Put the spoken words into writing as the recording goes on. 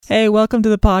Hey, welcome to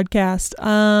the podcast.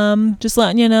 Just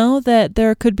letting you know that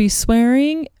there could be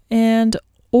swearing and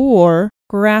or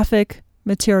graphic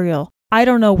material. I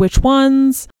don't know which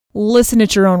ones. Listen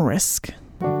at your own risk.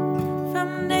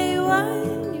 From day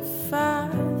one, you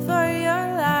fought for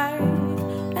your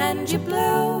life, and you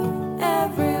blew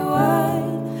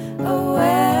everyone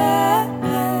away.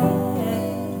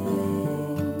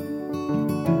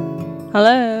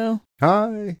 Hello.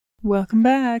 Hi, Welcome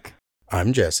back.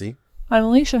 I'm Jesse, I'm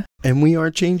Alicia. and we are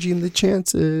changing the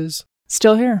chances.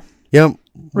 Still here, Yep.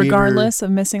 regardless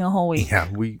of missing a whole week. Yeah,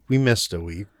 we missed a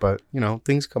week, but,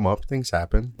 things come up, things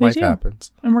happen, They life do.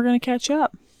 happens. And we're going to catch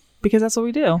up because that's what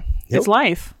we do. Yep. It's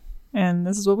life. And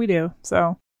this is what we do.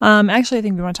 So, actually, I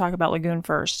think we want to talk about Lagoon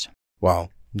first. Well,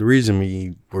 the reason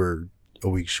we were a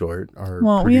week short, our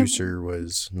producer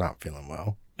was not feeling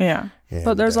well. Yeah. And,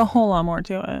 But there's a whole lot more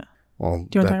to it. Well,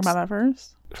 Do you want to talk about that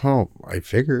first? Oh, I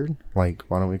figured, why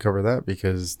don't we cover that?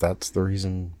 Because that's the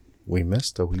reason we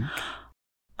missed a week.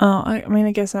 Oh, I mean,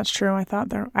 I guess that's true. I thought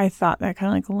that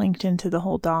kind of linked into the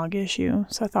whole dog issue.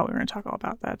 So I thought we were going to talk all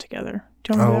about that together.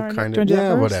 Do you want to do that? Kind Do you of. want to do that Yeah,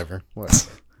 first? whatever.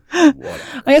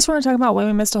 Whatever. I guess we're going to talk about why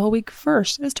we missed a whole week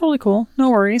first. It's totally cool. No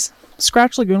worries.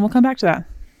 Scratch Lagoon. We'll come back to that.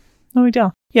 No big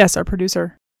deal. Yes, our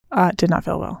producer did not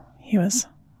feel well. He was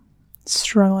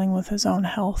struggling with his own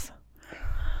health.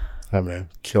 Having a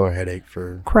killer headache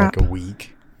for Crap. like a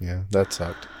week. Yeah, that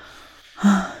sucked.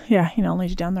 Yeah, lead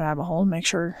you down the rabbit hole and make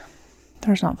sure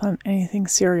there's not anything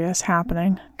serious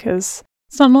happening because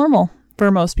it's not normal for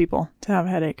most people to have a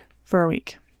headache for a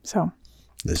week. So,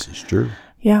 This is true.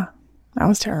 yeah, that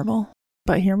was terrible.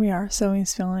 But here we are. So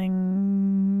he's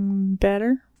feeling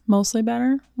better, mostly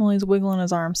better. Well, he's wiggling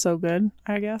his arm so good,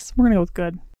 I guess. We're going to go with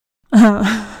good.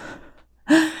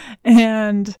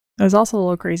 And it was also a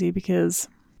little crazy because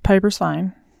Piper's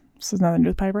fine. This has nothing to do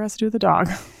with Piper. It has to do with the dog.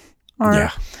 Our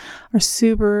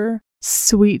super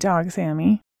sweet dog,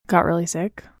 Sammy, got really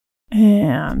sick.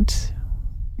 And,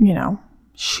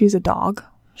 she's a dog.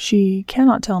 She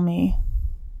cannot tell me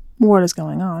what is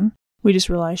going on. We just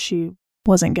realized she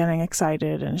wasn't getting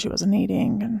excited and she wasn't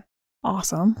eating and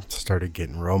awesome. Started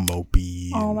getting real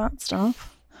mopey. All that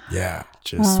stuff. Yeah,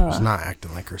 just was not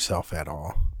acting like herself at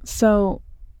all. So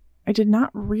I did not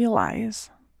realize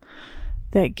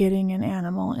that getting an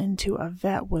animal into a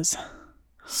vet was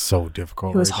So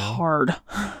difficult. It was right now. hard.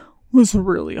 It was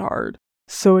really hard.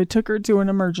 So I took her to an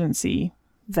emergency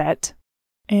vet.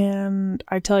 And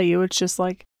I tell you, it's just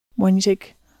like when you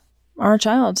take our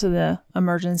child to the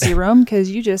emergency room because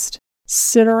you just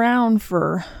sit around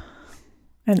for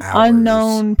an Hours.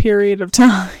 unknown period of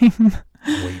time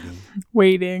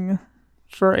Waiting.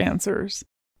 for answers.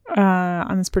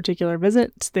 On this particular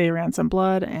visit, they ran some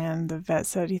blood, and the vet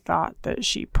said he thought that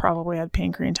she probably had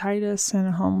pancreatitis, sent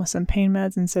her home with some pain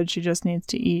meds, and said she just needs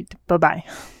to eat. Bye-bye.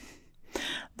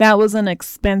 That was an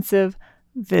expensive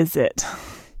visit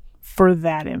for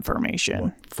that information.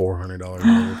 What, $400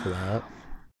 bill for that?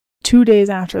 2 days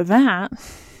after that,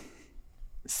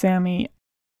 Sammy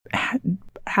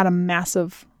had a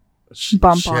massive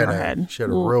bump on her head. She had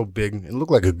a real big, it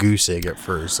looked like a goose egg at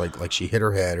first, like she hit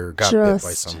her head or got bit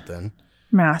by something.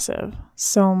 Massive.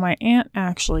 So my aunt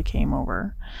actually came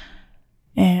over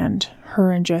and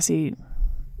her and Jesse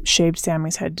shaved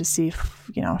Sammy's head to see if,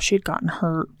 she'd gotten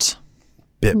hurt.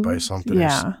 Bit by something.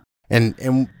 Yeah.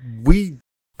 And we,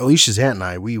 Alicia's aunt and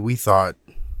I, we thought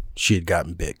she had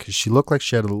gotten bit because she looked like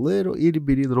she had a little itty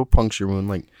bitty little puncture wound,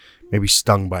 like maybe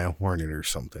stung by a hornet or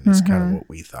something. It's kind of what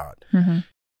we thought. Mm-hmm.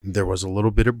 There was a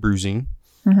little bit of bruising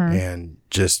Mm-hmm. and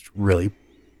just really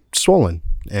swollen.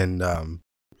 And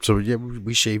so yeah,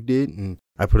 we shaved it and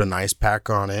I put an ice pack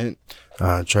on it,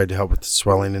 tried to help with the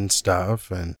swelling and stuff,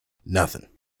 and nothing.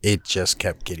 It just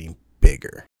kept getting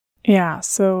bigger. Yeah.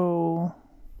 So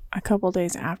a couple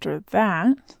days after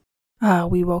that,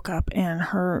 we woke up and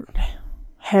her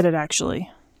head had actually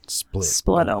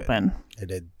split open. It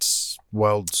had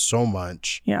swelled so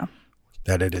much Yeah.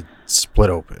 that it had split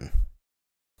open.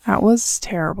 That was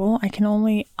terrible. I can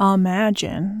only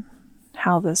imagine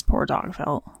how this poor dog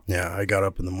felt. Yeah, I got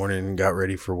up in the morning and got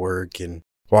ready for work and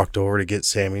walked over to get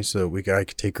Sammy so I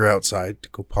could take her outside to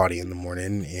go potty in the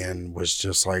morning, and was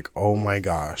just like, oh my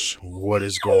gosh, what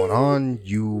is going on?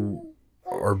 You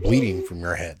are bleeding from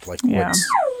your head. Like, Yeah.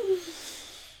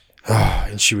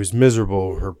 And she was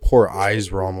miserable. Her poor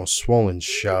eyes were almost swollen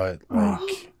shut.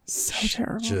 Like, So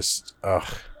terrible. just,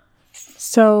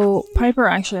 So Piper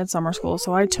actually had summer school,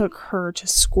 so I took her to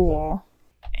school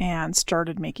and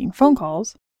started making phone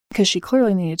calls because she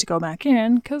clearly needed to go back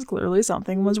in because clearly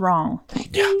something was wrong.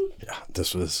 Yeah.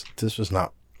 This was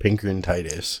not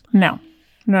pancreatitis. No.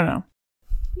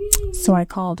 So I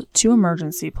called 2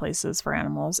 emergency places for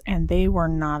animals, and they were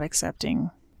not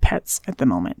accepting pets at the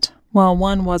moment. Well,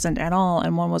 one wasn't at all,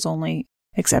 and one was only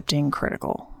accepting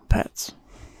critical pets.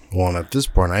 Well, and at this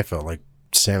point, I felt like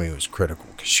Sammy was critical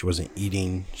because she wasn't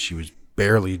eating. She was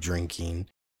barely drinking.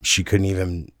 She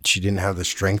didn't have the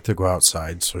strength to go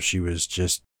outside. So she was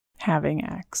just having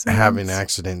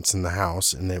accidents in the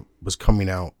house. And it was coming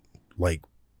out like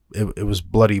it was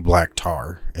bloody black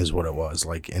tar is what it was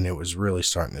like. And it was really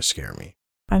starting to scare me.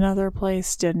 Another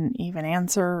place didn't even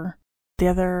answer.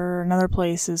 Another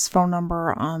place's phone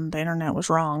number on the internet was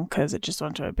wrong because it just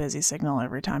went to a busy signal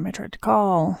every time I tried to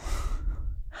call.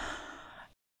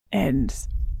 And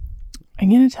I'm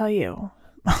going to tell you.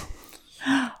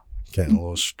 Getting a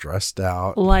little stressed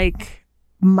out. Like,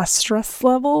 my stress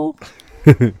level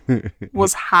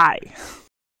was high.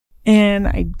 And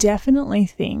I definitely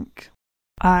think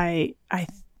I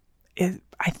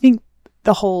think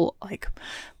the whole, like,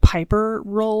 Piper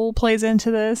role plays into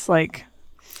this. Like,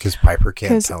 because Piper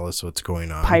can't tell us what's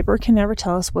going on. Piper can never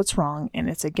tell us what's wrong, and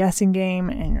it's a guessing game,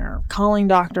 and you're calling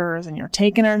doctors, and you're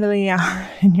taking her to the ER,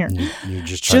 and you're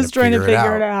just trying to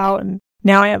figure it out. And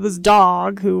now I have this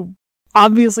dog who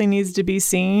obviously needs to be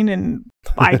seen, and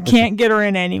I can't get her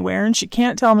in anywhere, and she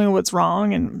can't tell me what's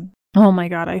wrong. And oh my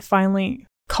God, I finally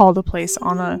called a place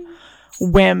on a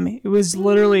whim. It was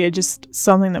literally just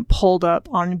something that pulled up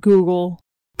on Google.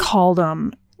 Called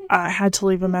them. I had to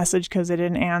leave a message because they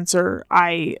didn't answer.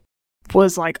 I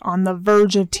was like on the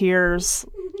verge of tears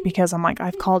because I'm like,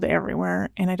 I've called everywhere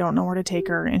and I don't know where to take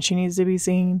her and she needs to be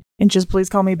seen and just please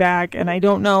call me back. And I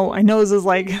don't know. I know this is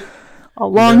like a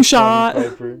long shot.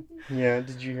 Yeah.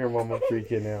 Did you hear Mama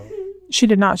freaking out? She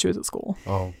did not. She was at school.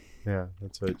 Oh, yeah.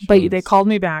 That's what But they called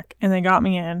me back and they got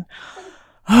me in.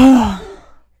 And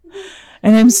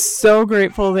I'm so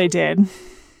grateful they did.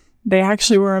 They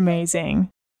actually were amazing.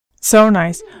 So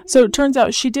nice. So it turns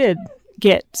out she did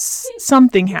get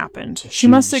something happened. She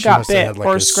must have got bit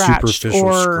or scratched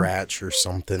or scratch or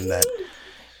something that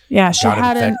she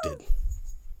got infected.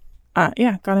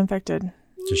 Got infected.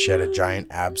 So she had a giant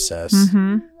abscess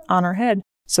on her head.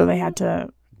 So they had to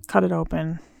cut it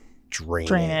open,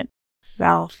 drain it,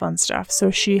 all fun stuff. So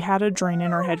she had a drain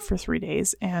in her head for 3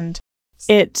 days, and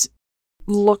it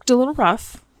looked a little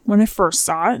rough when I first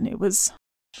saw it, and it was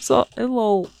a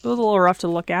little rough to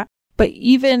look at. But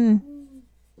even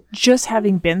just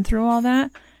having been through all that,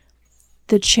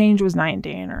 the change was night and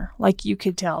day in her. Like, you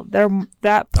could tell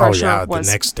that pressure was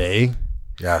the next day.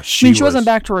 Yeah, she wasn't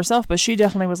back to herself, but she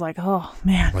definitely was like, oh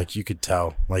man. Like, you could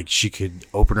tell. Like, she could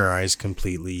open her eyes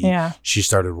completely. Yeah. She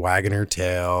started wagging her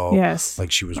tail. Yes.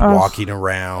 Like, she was walking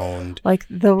around. Like,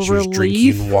 the she relief was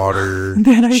drinking water.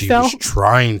 that I she felt. Was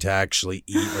trying to actually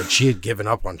eat. Like, she had given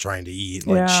up on trying to eat.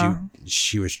 Like,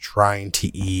 she was trying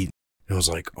to eat. And it was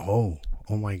like, oh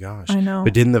my gosh. I know.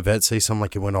 But didn't the vet say something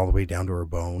like it went all the way down to her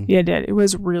bone? Yeah, it did. It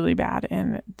was really bad.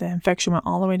 And the infection went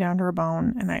all the way down to her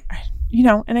bone. And I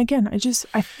and again,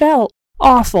 I felt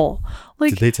awful.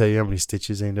 Like, did they tell you how many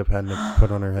stitches they ended up having to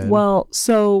put on her head? Well,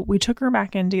 so we took her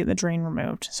back in to get the drain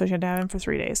removed. So she had to have him for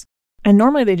 3 days. And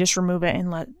normally they just remove it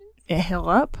and let it heal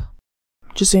up.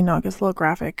 Just so you know, it gets a little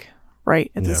graphic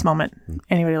right at this moment.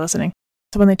 Anybody listening?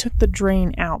 So when they took the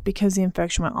drain out, because the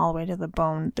infection went all the way to the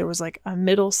bone, there was like a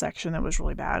middle section that was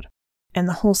really bad. And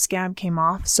the whole scab came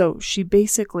off. So she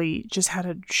basically just had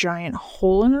a giant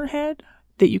hole in her head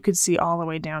that you could see all the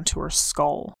way down to her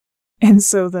skull. And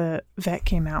so the vet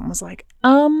came out and was like,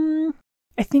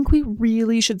 I think we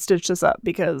really should stitch this up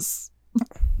because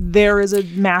there is a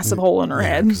massive hole in her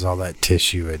head. Because all that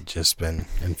tissue had just been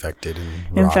infected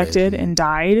and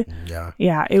died. Yeah.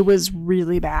 Yeah, it was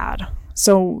really bad.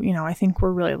 So, I think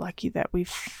we're really lucky that we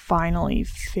finally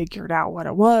figured out what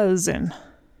it was. And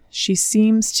she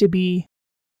seems to be,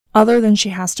 other than she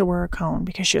has to wear a cone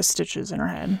because she has stitches in her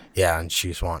head. Yeah, and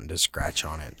she's wanting to scratch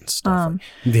on it and stuff.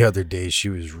 The other day, she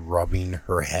was rubbing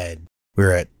her head. We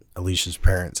were at Alicia's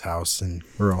parents' house, and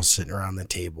we were all sitting around the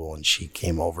table, and she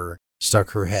came over,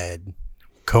 stuck her head,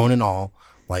 cone and all,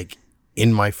 like,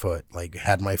 in my foot, like,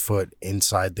 had my foot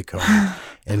inside the cone,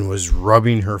 and was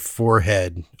rubbing her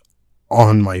forehead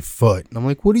on my foot. And I'm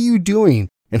like, what are you doing?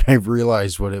 And I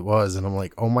realized what it was, and I'm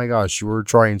like, oh my gosh, you were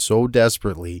trying so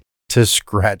desperately to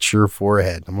scratch your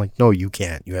forehead. I'm like, no, you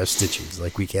can't. You have stitches.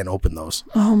 Like, we can't open those.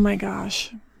 Oh my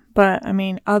gosh. But I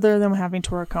mean, other than having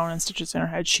to wear a cone and stitches in her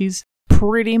head, she's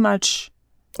pretty much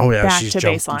back to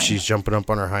baseline. She's jumping up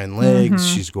on her hind legs.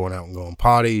 She's going out and going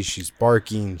potty. She's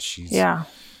barking. She's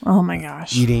oh my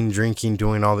gosh, eating, drinking,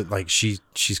 doing all that. Like, she's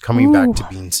coming back to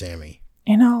being Sammy.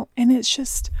 And it's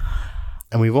just.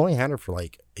 And we've only had her for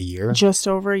like a year. Just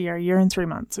over a year and 3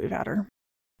 months we've had her.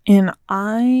 And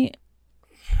I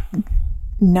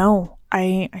No,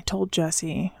 I told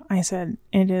Jesse, I said,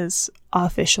 it is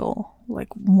official, like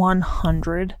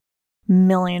 100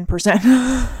 million %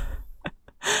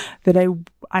 that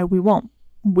we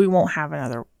won't have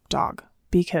another dog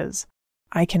because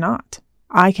I cannot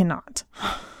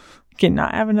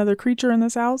have another creature in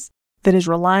this house that is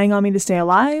relying on me to stay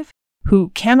alive, who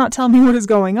cannot tell me what is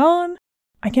going on.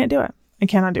 I can't do it. I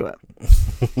cannot do it.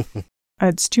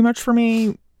 It's too much for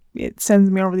me. It sends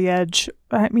me over the edge.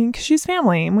 I mean, because she's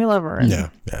family and we love her. And yeah,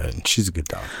 and she's a good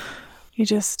dog.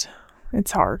 It's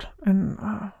hard. And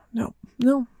no.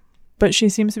 But she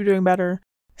seems to be doing better.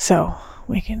 So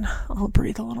we can all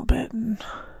breathe a little bit and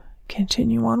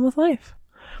continue on with life.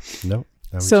 Nope.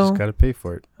 Now we just got to pay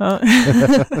for it.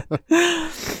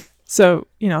 So,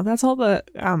 that's all the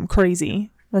crazy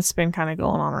that's been kind of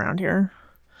going on around here.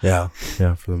 Yeah,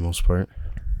 for the most part.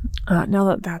 Now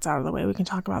that that's out of the way, we can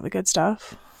talk about the good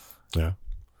stuff. Yeah.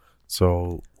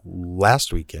 So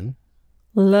last weekend.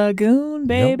 Lagoon,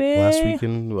 baby. Yep, last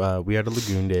weekend, we had a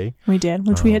Lagoon Day. We did,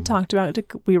 which we had talked about.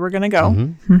 We were going to go.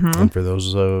 Mm-hmm. Mm-hmm. And for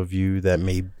those of you that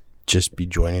may just be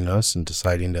joining us and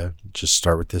deciding to just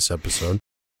start with this episode,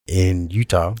 in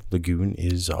Utah, Lagoon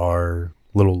is our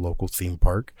little local theme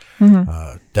park.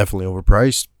 Mm-hmm. Definitely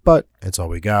overpriced, but it's all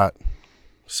we got.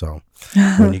 So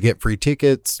when you get free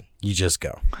tickets, you just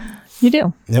go. You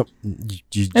do. Yep.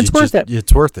 It's worth it.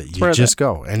 It's worth it. You just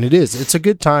go. And it is. It's a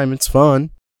good time. It's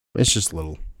fun. It's just a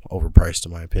little overpriced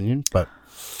in my opinion. But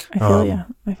I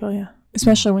feel you.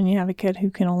 Especially when you have a kid who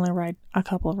can only ride a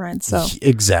couple of rides. So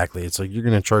exactly. It's like you're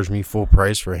going to charge me full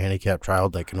price for a handicapped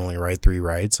child that can only ride 3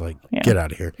 rides. Like, get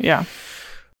out of here. Yeah.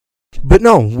 But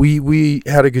no, we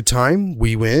had a good time.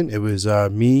 We went. It was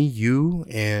me, you,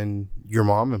 and your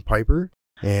mom and Piper.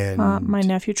 And my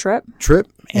nephew Trip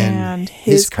and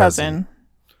his cousin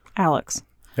Alex.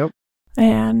 Yep.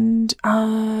 And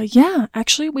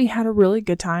actually we had a really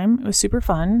good time. It was super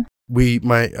fun.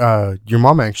 Your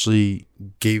mom actually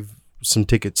gave some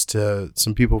tickets to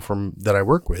some people that I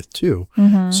work with too.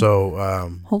 Mm-hmm.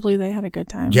 So hopefully they had a good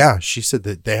time. Yeah, she said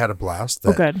that they had a blast.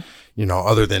 Good.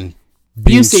 Other than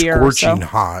being scorching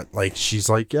hot, like she's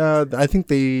like, yeah, I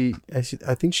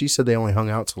think she said they only hung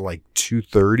out till like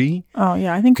 2:30. Oh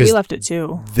yeah, I think we left at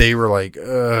 2. They were like,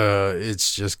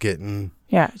 it's just getting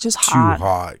just too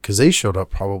hot because they showed up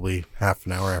probably half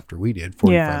an hour after we did,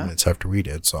 45 minutes after we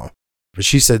did. So, but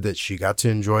she said that she got to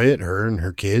enjoy it, her and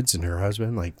her kids and her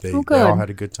husband, like they all had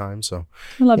a good time. So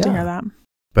I love to hear that.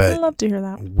 But I love to hear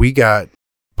that. We got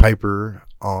Piper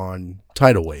on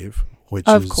Tidal Wave.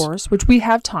 Which we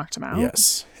have talked about.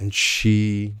 Yes. And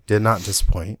she did not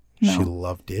disappoint. No. She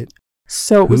loved it.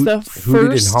 So it was the first.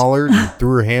 Hooted and hollered and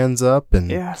threw her hands up.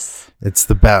 And yes. It's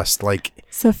the best. Like,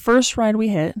 it's the first ride we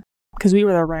hit because we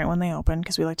were there right when they opened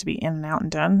because we like to be in and out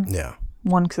and done. Yeah.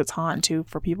 1, because it's hot, and 2,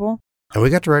 for people. And we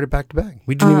got to ride it back to back.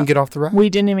 We didn't even get off the ride. We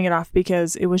didn't even get off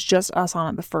because it was just us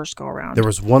on it the first go around. There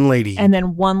was one lady. And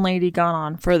then one lady got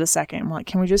on for the second. I'm like,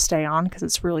 can we just stay on? Because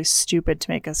it's really stupid to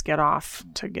make us get off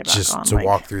to get back on. Just to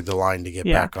walk through the line to get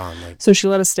back on. So she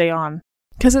let us stay on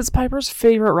because it's Piper's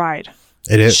favorite ride.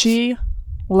 It is. She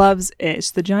loves it.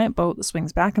 It's the giant boat that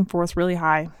swings back and forth really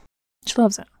high. She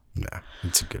loves it. Yeah,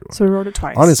 it's a good one. So we rode it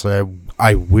twice. Honestly,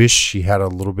 I wish she had a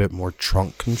little bit more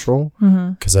trunk control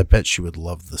because I bet she would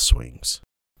love the swings.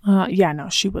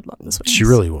 She would love the swings. She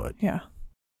really would. Yeah.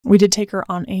 We did take her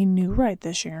on a new ride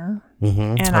this year.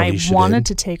 Mm-hmm. And I wanted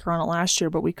to take her on it last year,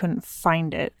 but we couldn't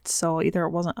find it. So either it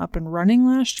wasn't up and running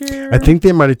last year. I think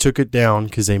they might have took it down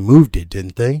because they moved it,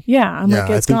 didn't they? Yeah. I'm like,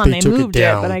 it's gone. They moved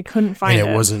it, but I couldn't find it.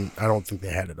 And it wasn't, I don't think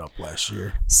they had it up last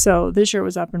year. So this year it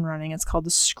was up and running. It's called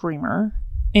the Screamer.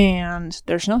 And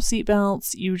there's no seat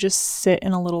belts. You just sit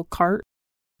in a little cart.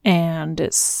 And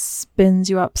it spins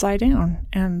you upside down,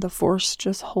 and the force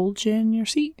just holds you in your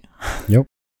seat. Yep.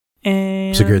 And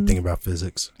it's a great thing about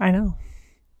physics. I know.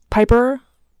 Piper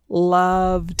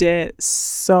loved it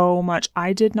so much.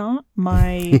 I did not.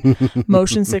 My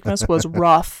motion sickness was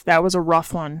rough. That was a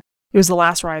rough one. It was the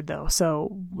last ride, though,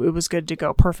 so it was good to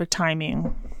go. Perfect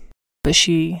timing. But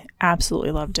she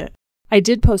absolutely loved it. I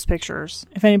did post pictures.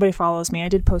 If anybody follows me, I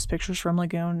did post pictures from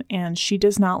Lagoon, and she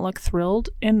does not look thrilled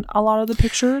in a lot of the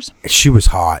pictures. She was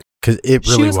hot because it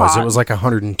really was. It was like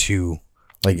 102.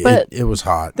 Like it was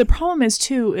hot. The problem is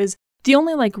the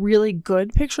only like really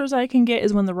good pictures I can get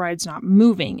is when the ride's not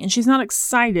moving, and she's not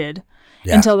excited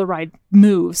until the ride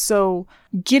moves. So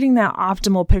getting that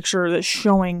optimal picture that's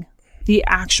showing the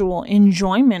actual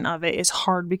enjoyment of it is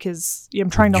hard because I'm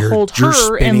trying to hold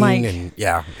her and like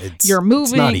it's you're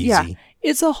moving. not easy.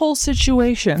 It's a whole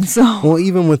situation. So Well,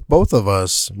 even with both of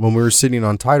us, when we were sitting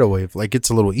on Tidal Wave, like it's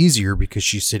a little easier because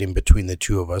she's sitting between the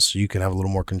two of us, so you can have a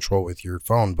little more control with your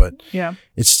phone. But yeah,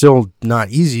 it's still not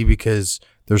easy because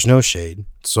there's no shade,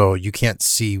 so you can't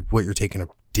see what you're taking a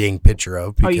dang picture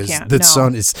of because the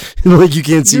sun is like you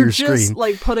can't see you're your just screen.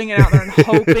 like putting it out there and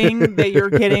hoping that you're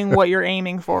getting what you're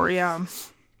aiming for. Yeah.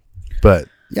 But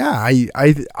yeah,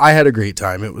 I had a great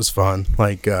time. It was fun.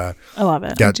 Like I love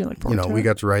it. I do look forward to we it.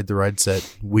 got to ride the ride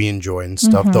set we enjoy and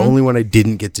stuff. The only one I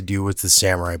didn't get to do was the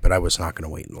Samurai, but I was not going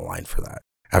to wait in the line for that.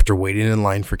 After waiting in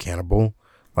line for Cannibal,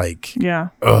 like Yeah.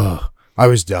 I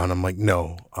was done. I'm like,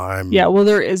 no, Yeah, well,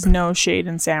 there is no shade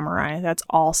in Samurai. That's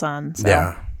all sun. So.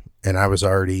 Yeah. And it was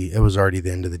already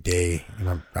the end of the day.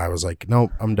 And I was like,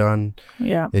 nope, I'm done.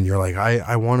 Yeah. And you're like,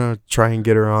 I want to try and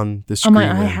get her on the I'm screamer.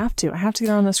 like, I have to get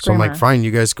her on the So screamer. I'm like, fine,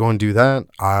 you guys go and do that.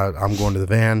 I'm going to the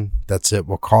van. That's it.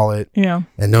 We'll call it. Yeah.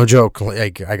 And no joke,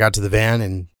 like I got to the van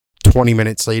and 20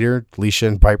 minutes later, Alicia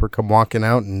and Piper come walking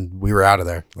out and we were out of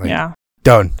there. Like, yeah.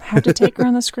 Done. I have to take her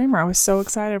on the screamer. I was so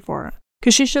excited for it.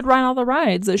 Because she should ride all the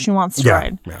rides that she wants to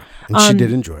ride. Yeah. And she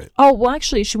did enjoy it. Oh, well,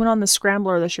 actually, she went on the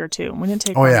Scrambler this year, too. We didn't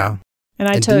take her. Oh, yeah. on.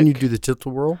 And didn't you do the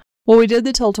Tilt-A-Whirl? Well, we did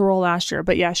the Tilt-A-Whirl last year.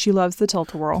 But yeah, she loves the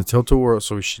Tilt-A-Whirl. The Tilt-A-Whirl.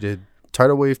 So she did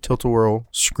Tidal Wave, Tilt-A-Whirl,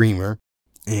 Screamer,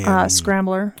 and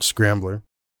Scrambler.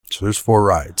 So there's 4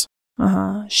 rides.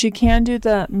 She can do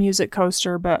the music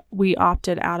coaster, but we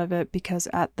opted out of it because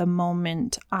at the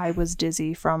moment I was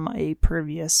dizzy from a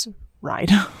previous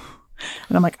ride.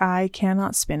 And I'm like, I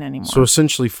cannot spin anymore. So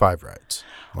essentially 5 rides.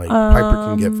 Like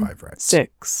Piper can get 5 rides.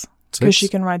 6. Because she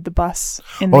can ride the bus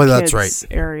in the kids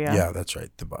area. Yeah, that's right.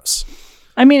 The bus.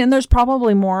 I mean, and there's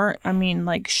probably more. I mean,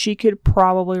 like she could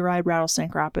probably ride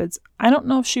Rattlesnake Rapids. I don't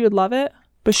know if she would love it,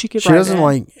 but she could ride it. She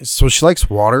doesn't so she likes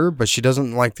water, but she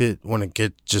doesn't like it when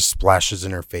it just splashes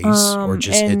in her face or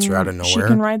just hits her out of nowhere. She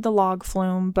can ride the log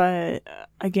flume, but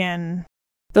again,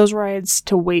 those rides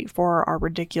to wait for are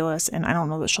ridiculous, and I don't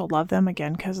know that she'll love them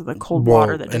again because of the cold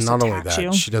water that just attacks you. And not only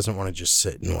that, she doesn't want to just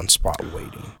sit in one spot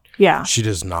waiting. Yeah. She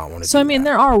does not want to So, do I mean,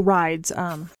 that. there are rides,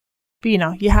 but,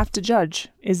 you have to judge.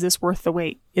 Is this worth the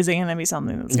wait? Is it going to be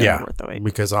something that's going to be worth the wait?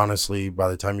 Because honestly, by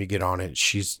the time you get on it,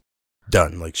 she's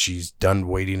done. Like, she's done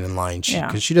waiting in line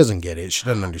because she doesn't get it. She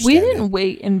doesn't understand We didn't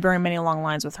wait in very many long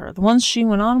lines with her. The ones she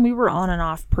went on, we were on and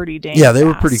off pretty dang Yeah, they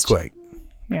were fast. pretty quick.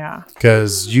 Yeah.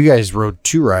 Because you guys rode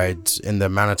 2 rides in the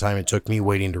amount of time it took me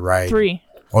waiting to ride. 3.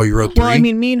 Oh, you rode 3? Well, I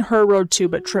mean, me and her rode 2,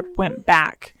 but Trip went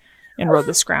back and rode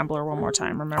the Scrambler one more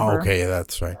time, remember? Oh, okay,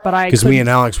 that's right. But because me and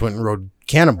Alex went and rode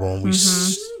Cannibal, and we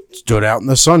stood out in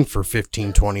the sun for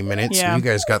 15, 20 minutes. Yeah. And you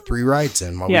guys got 3 rides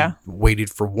in while we waited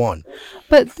for 1.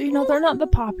 But, they're not the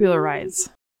popular rides.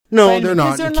 No, they're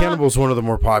not. Cannibal's one of the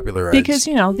more popular rides. Because,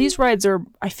 these rides are,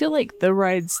 I feel like the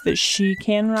rides that she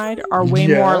can ride are way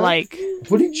more like...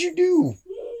 What did you do?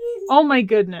 Oh my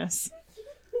goodness.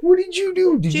 What did you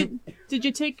do? Did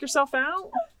you take yourself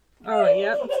out? Oh,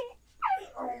 yeah.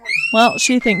 Well,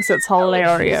 she thinks it's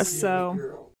hilarious,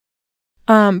 so...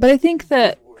 But I think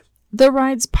that the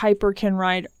rides Piper can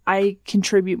ride, I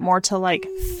contribute more to, like,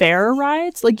 fair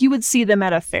rides. Like, you would see them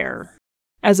at a fair.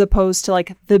 As opposed to,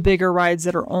 like, the bigger rides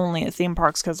that are only at theme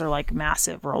parks because they're, like,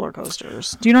 massive roller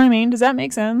coasters. Do you know what I mean? Does that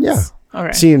make sense? Yeah.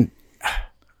 Okay. See,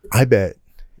 I bet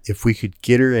if we could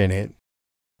get her in it,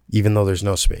 even though there's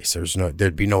no space,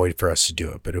 there'd be no way for us to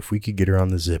do it. But if we could get her on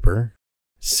the zipper,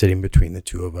 sitting between the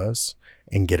two of us,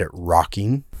 and get it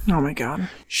rocking, oh my God,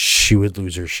 she would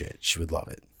lose her shit. She would love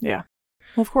it. Yeah,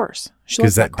 well, of course,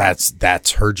 because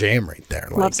that's her jam right there.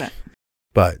 Like, loves it.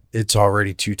 But it's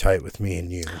already too tight with me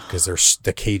and you because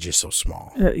the cage is so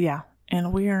small. Yeah,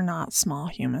 and we are not small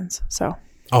humans, so.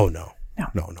 Oh no.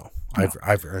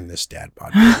 I've earned this dad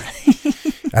bod.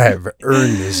 I have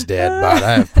earned this dad bod.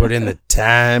 I have put in the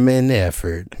time and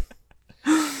effort.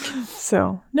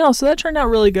 So that turned out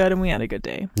really good, and we had a good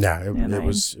day. Yeah, it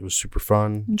was super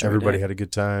fun. Everybody had a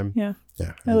good time. Yeah.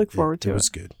 Yeah. I look forward to it. It was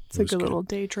good. It's like a little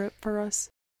day trip for us.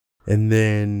 And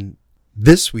then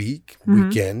this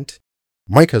weekend,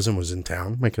 my cousin was in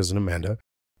town, my cousin Amanda,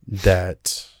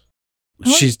 that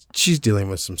she's dealing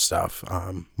with some stuff.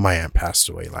 My aunt passed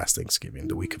away last Thanksgiving,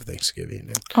 the week of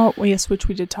Thanksgiving. Oh, yes, which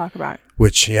we did talk about.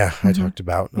 Which, I talked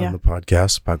about on the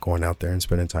podcast, about going out there and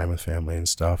spending time with family and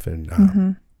stuff.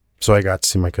 And so I got to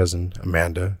see my cousin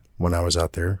Amanda when I was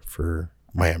out there for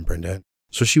my Aunt Brenda.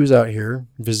 So she was out here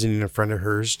visiting a friend of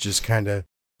hers, just kind of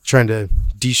trying to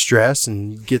de-stress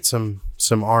and get some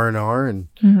R&R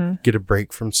and get a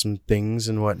break from some things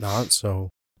and whatnot. So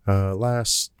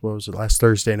last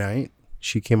Thursday night,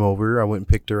 she came over. I went and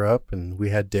picked her up, and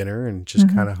we had dinner and just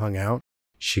kind of hung out.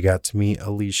 She got to meet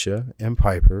Alicia and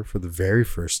Piper for the very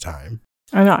first time.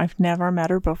 I know. I've never met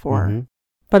her before. Mhm.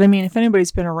 But I mean, if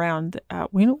anybody's been around,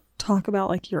 we don't talk about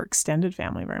like your extended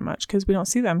family very much because we don't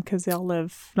see them because they all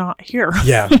live not here.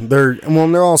 Yeah, they're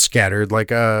all scattered. Like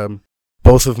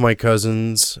both of my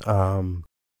cousins,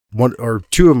 one or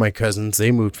two of my cousins,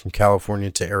 they moved from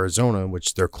California to Arizona,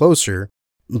 which they're closer.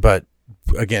 But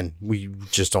again, we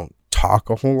just don't talk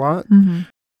a whole lot. Mm-hmm.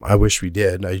 I wish we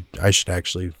did. I should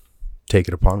actually take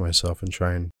it upon myself and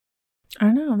try and I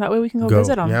know. That way we can go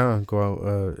visit them. Yeah, go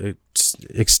out,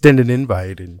 extend an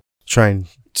invite and try and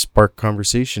spark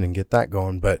conversation and get that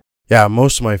going. But yeah,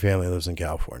 most of my family lives in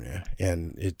California,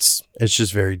 and it's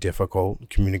just very difficult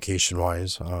communication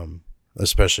wise,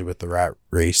 especially with the rat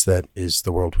race that is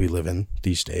the world we live in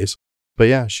these days. But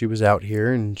yeah, she was out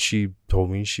here and she told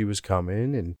me she was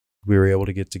coming, and we were able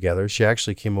to get together. She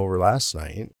actually came over last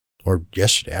night, or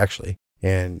yesterday actually,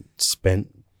 and spent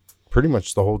pretty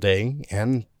much the whole day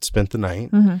and spent the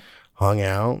night, Mm-hmm. hung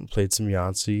out, played some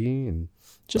Yahtzee, and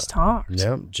Just talked.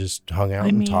 yeah, just hung out I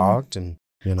and mean, talked. And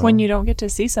you know, When you don't get to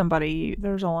see somebody,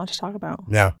 there's a lot to talk about.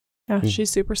 yeah, Yeah, Mm. she's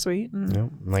super sweet. And yeah,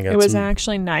 and I got it was some-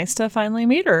 actually nice to finally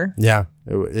meet her. yeah,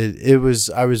 it was.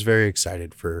 I was very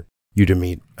excited for you to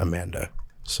meet Amanda.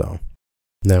 So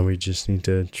now we just need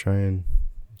to try and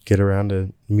get around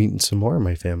to meeting some more of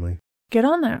my family. Get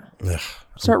on that. Ugh,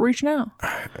 Start reaching out.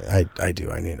 I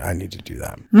do. I need to do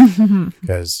that. mm-hmm.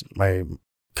 Because my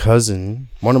cousin,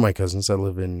 one of my cousins that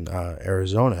live in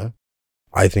Arizona,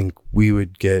 I think we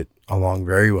would get along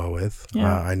very well with.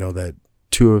 Yeah. I know that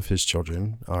two of his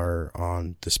children are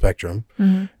on the spectrum,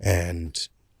 Mm-hmm. and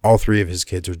all three of his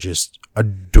kids are just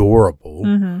adorable.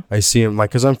 Mm-hmm. I see him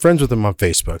because I'm friends with him on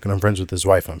Facebook, and I'm friends with his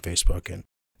wife on Facebook, and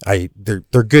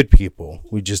they're good people.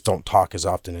 We just don't talk as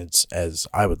often as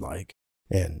I would like,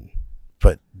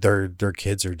 but their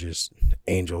kids are just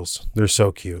angels. They're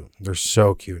so cute. They're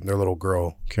so cute. And their little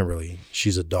girl, Kimberly,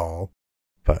 she's a doll.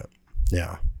 But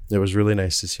yeah, it was really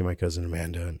nice to see my cousin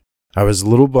Amanda. And I was a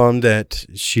little bummed that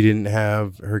she didn't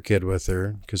have her kid with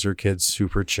her because her kid's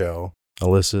super chill.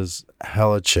 Alyssa's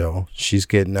hella chill. She's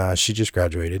getting, she just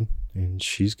graduated and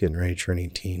she's getting ready to turn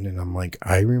 18. And I'm like,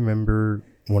 I remember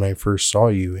when I first saw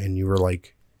you and you were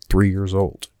like 3 years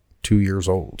old, 2 years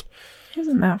old.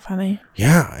 Isn't that funny?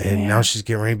 Yeah, and Yeah. now she's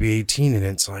getting ready to be 18, and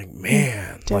it's like,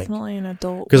 man, Definitely an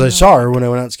adult. because I you saw her when I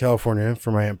went out to California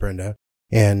for my Aunt Brenda,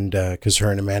 and because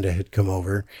her and Amanda had come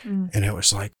over, know. and it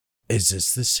was like, is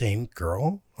this the same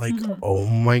girl? Like, Mhm. oh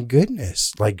my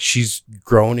goodness, like she's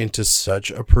grown into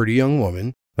such a pretty young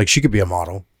woman. Like she could be a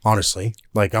model, honestly.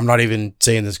 Like I'm not even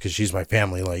saying this because she's my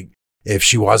family. Like if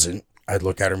she wasn't, I'd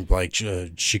look at her and be like,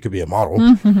 she could be a model.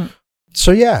 Mm-hmm.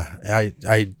 So yeah,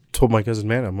 I told my cousin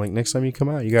Amanda, I'm like, next time you come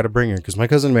out, you got to bring her because my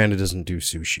cousin Amanda doesn't do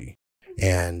sushi.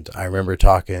 And I remember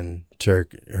talking to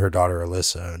her daughter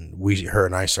Alyssa, and her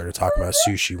and I started talking about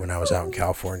sushi when I was out in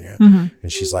California. Mm-hmm.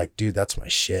 And she's like, dude, that's my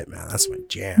shit, man. That's my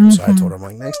jam. So I Mhm. told her, I'm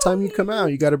like, next time you come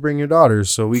out, you got to bring your daughter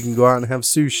so we can go out and have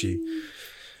sushi.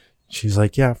 She's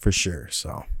like, yeah, for sure.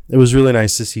 So it was really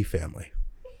nice to see family.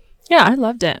 Yeah, I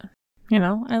loved it. You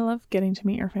know, I love getting to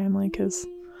meet your family because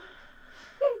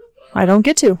I don't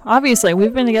get to. Obviously,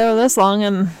 we've been together this long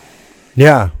and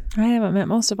Yeah. I haven't met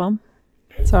most of them.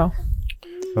 So,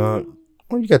 Well,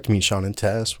 you got to meet Sean and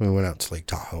Tess when we went out to Lake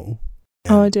Tahoe.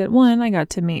 I did. One, I got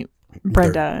to meet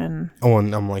Brenda and Oh,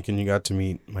 and I'm like, and you got to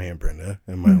meet my Aunt Brenda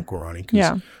and my Mm. Uncle Ronnie. 'Cause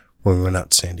yeah. when we went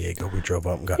out to San Diego, we drove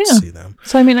up and got Yeah. to see them.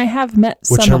 So, I mean, I have met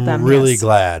Which some I'm of them. really yes.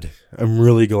 glad. I'm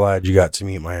really glad you got to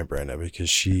meet my Aunt Brenda because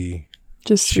she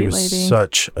Just sweet was lady.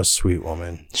 such a sweet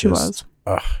woman. She Just,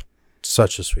 was.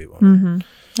 such a sweet woman.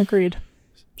 Mm-hmm. Agreed.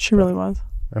 She really was.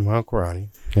 And my Uncle Ronnie.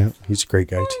 Yeah, he's a great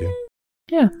guy too.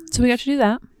 Yeah. So we got to do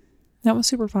that. That was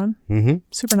super fun. Mm-hmm.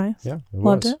 Super nice. Yeah, it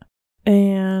Loved was. it.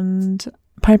 And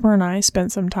Piper and I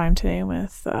spent some time today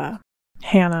with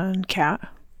Hannah and Kat.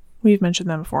 We've mentioned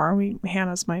them before.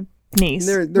 Hannah's my niece.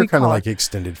 They're We kind of call like her-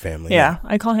 extended family. yeah.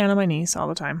 I call Hannah my niece all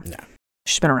the time. Yeah.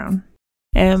 She's been around.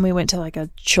 And we went to like a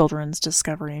children's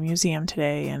discovery museum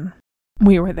today, and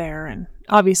we were there. And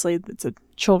obviously, it's a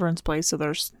children's place, so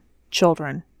there's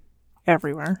children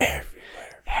everywhere.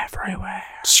 Everywhere.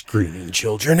 Screaming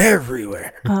children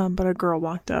everywhere. But a girl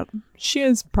walked up. She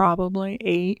is probably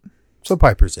 8. So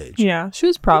Piper's age. Yeah, she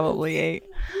was probably 8.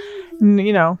 And,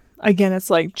 you know, again, it's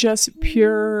like just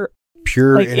pure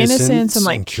Pure like innocence and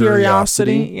like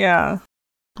curiosity. Yeah.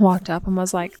 Walked up and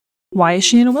was like, why is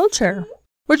she in a wheelchair?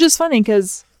 Which is funny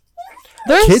because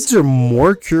there's Kids are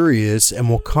more curious and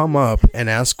will come up and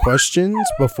ask questions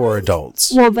before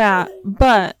adults. well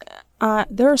but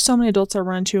there are so many adults I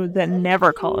run into that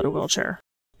never call it a wheelchair,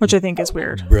 which I think is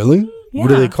weird. Really? What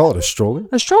do Yeah. they call it? A stroller?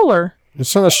 A stroller.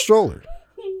 It's not a stroller.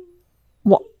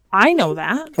 Well, I know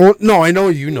that. Well, no, I know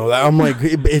you know that. I'm like,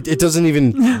 it doesn't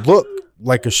even look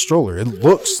like a stroller. It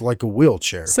looks like a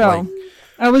wheelchair. So like,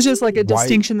 that was just like a why-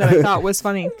 distinction that I thought was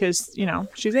funny because,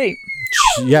 she's 8.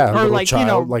 yeah, a Or little like,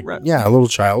 child, a little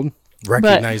child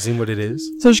recognizing what it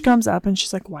is. So she comes up and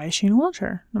she's like, why is she in a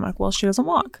wheelchair? And I'm like, well, she doesn't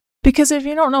walk. Because if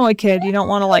you don't know a kid, you don't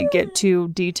want to like get too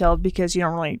detailed because you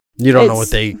don't know it's- what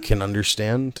they can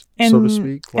understand, so to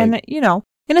speak. And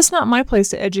it's not my place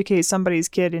to educate somebody's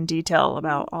kid in detail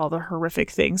about all the horrific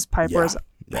things Piper's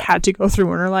had to go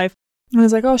through in her life. And I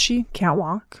was like, oh, she can't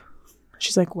walk.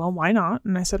 She's like, well, why not?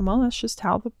 And I said, well, that's just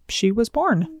how she was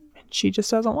born. And she just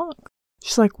doesn't walk.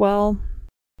 She's like, well,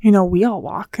 we all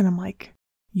walk. And I'm like,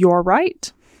 you're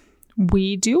right.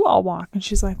 We do all walk. And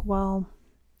she's like, well,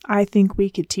 I think we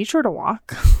could teach her to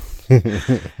walk.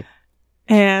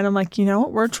 And I'm like,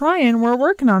 we're trying. We're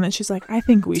working on it. She's like, I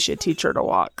think we should teach her to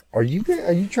walk. Are you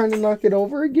trying to knock it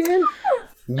over again?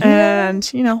 Yeah.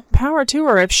 And, power to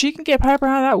her. If she can get Piper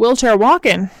out of that wheelchair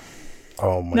walking,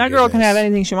 that girl can have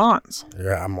anything she wants.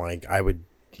 Yeah, I'm like, I would,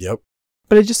 yep.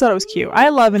 But I just thought it was cute. I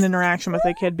love an interaction with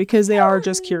a kid because they are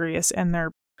just curious and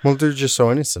they're just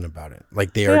so innocent about it.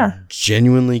 Like they are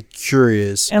genuinely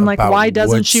curious. And like, about why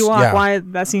doesn't she walk? Yeah. Why?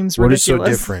 That seems what ridiculous. What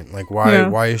is so different? Like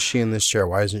why is she in this chair?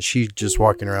 Why isn't she just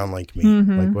walking around like me?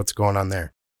 Mm-hmm. Like what's going on there?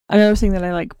 Another thing that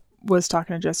I was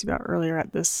talking to Jesse about earlier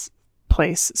at this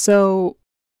place. So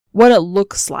what it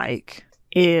looks like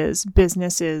is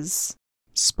businesses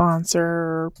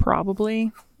sponsor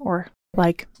probably, or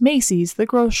like Macy's, the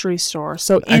grocery store.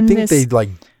 So I think they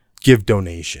give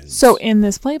donations. So in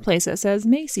this play place, it says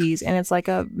Macy's, and it's like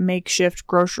a makeshift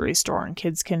grocery store, and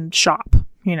kids can shop,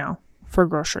 for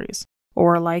groceries.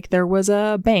 Or like there was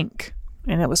a bank,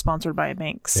 and it was sponsored by a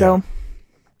bank. So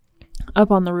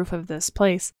up on the roof of this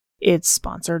place, it's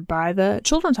sponsored by the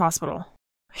Children's Hospital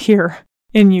here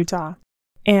in Utah.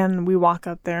 And we walk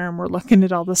up there, and we're looking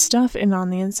at all the stuff, and on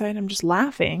the inside, I'm just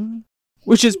laughing,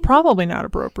 which is probably not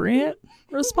appropriate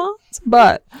response,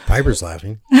 but Piper's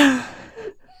laughing.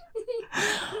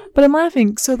 But I'm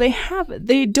laughing. So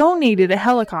they donated a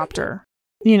helicopter,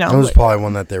 It was probably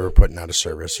one that they were putting out of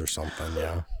service or something,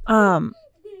 yeah.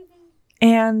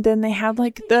 And then they had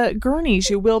like the gurneys.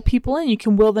 You wheel people in. You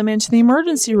can wheel them into the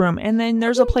emergency room. And then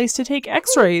there's a place to take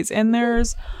x-rays. And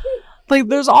there's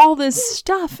all this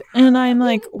stuff. And I'm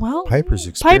like, well,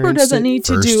 Piper doesn't need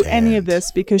to do any of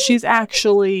this because she's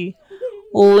actually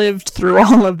lived through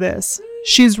all of this.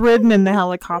 She's ridden in the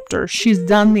helicopter. She's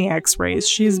done the x-rays.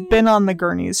 She's been on the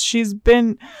gurneys. She's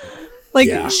been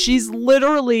she's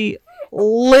literally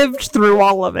lived through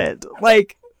all of it.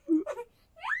 Like,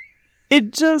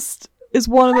 it just is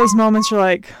one of those moments you're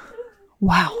like,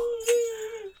 wow.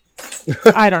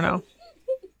 I don't know.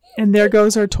 And there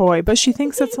goes her toy, but she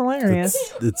thinks it's hilarious.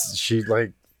 She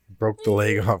broke the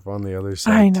leg off on the other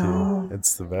side. I know. Too.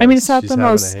 It's the best. I mean, it's not the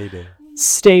most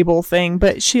stable thing,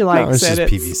 but she likes it.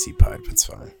 It's just PVC pipe. It's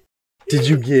fine. Did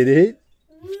you get it?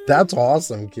 That's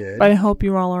awesome, kid. But I hope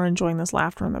you all are enjoying this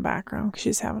laughter in the background because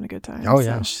she's having a good time. Oh,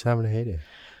 yeah. She's having a heyday.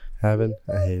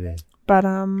 But,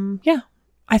 yeah.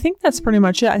 I think that's pretty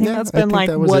much it. I think that's been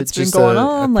what's been just going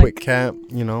on. A quick cap,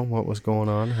 what was going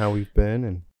on, how we've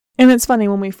been. And it's funny,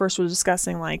 when we first were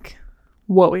discussing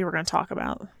what we were going to talk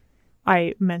about,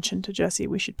 I mentioned to Jesse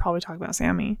we should probably talk about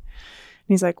Sammy. And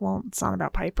he's like, well, it's not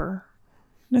about Piper.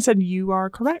 And I said, you are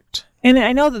correct. And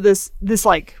I know that this is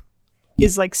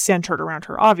centered around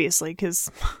her, obviously, because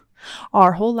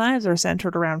our whole lives are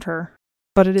centered around her.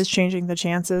 But it is changing the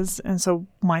chances. And so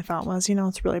my thought was,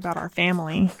 it's really about our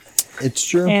family. It's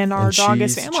true. And our dog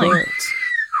is family.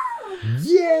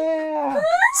 Yeah.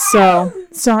 So,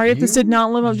 sorry if this did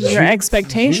not live up to your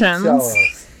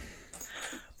expectations.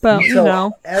 But,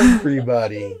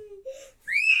 everybody.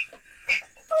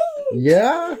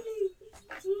 Yeah?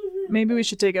 Maybe we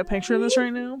should take a picture of this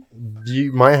right now.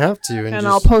 You might have to. And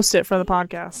I'll post it for the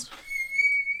podcast.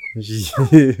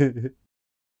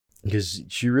 Because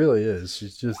she really is.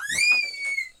 She's just...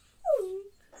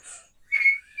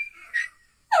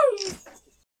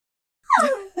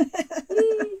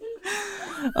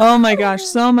 Oh my gosh,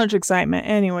 so much excitement.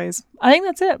 Anyways, I think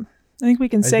that's it. I think we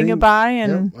can say goodbye.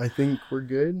 And I think we're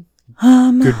good.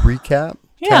 Good recap.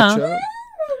 Yeah. Catch up.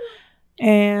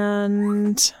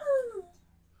 And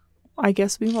I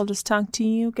guess we will just talk to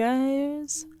you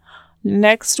guys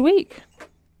next week.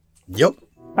 Yep.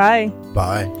 Bye.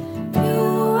 Bye.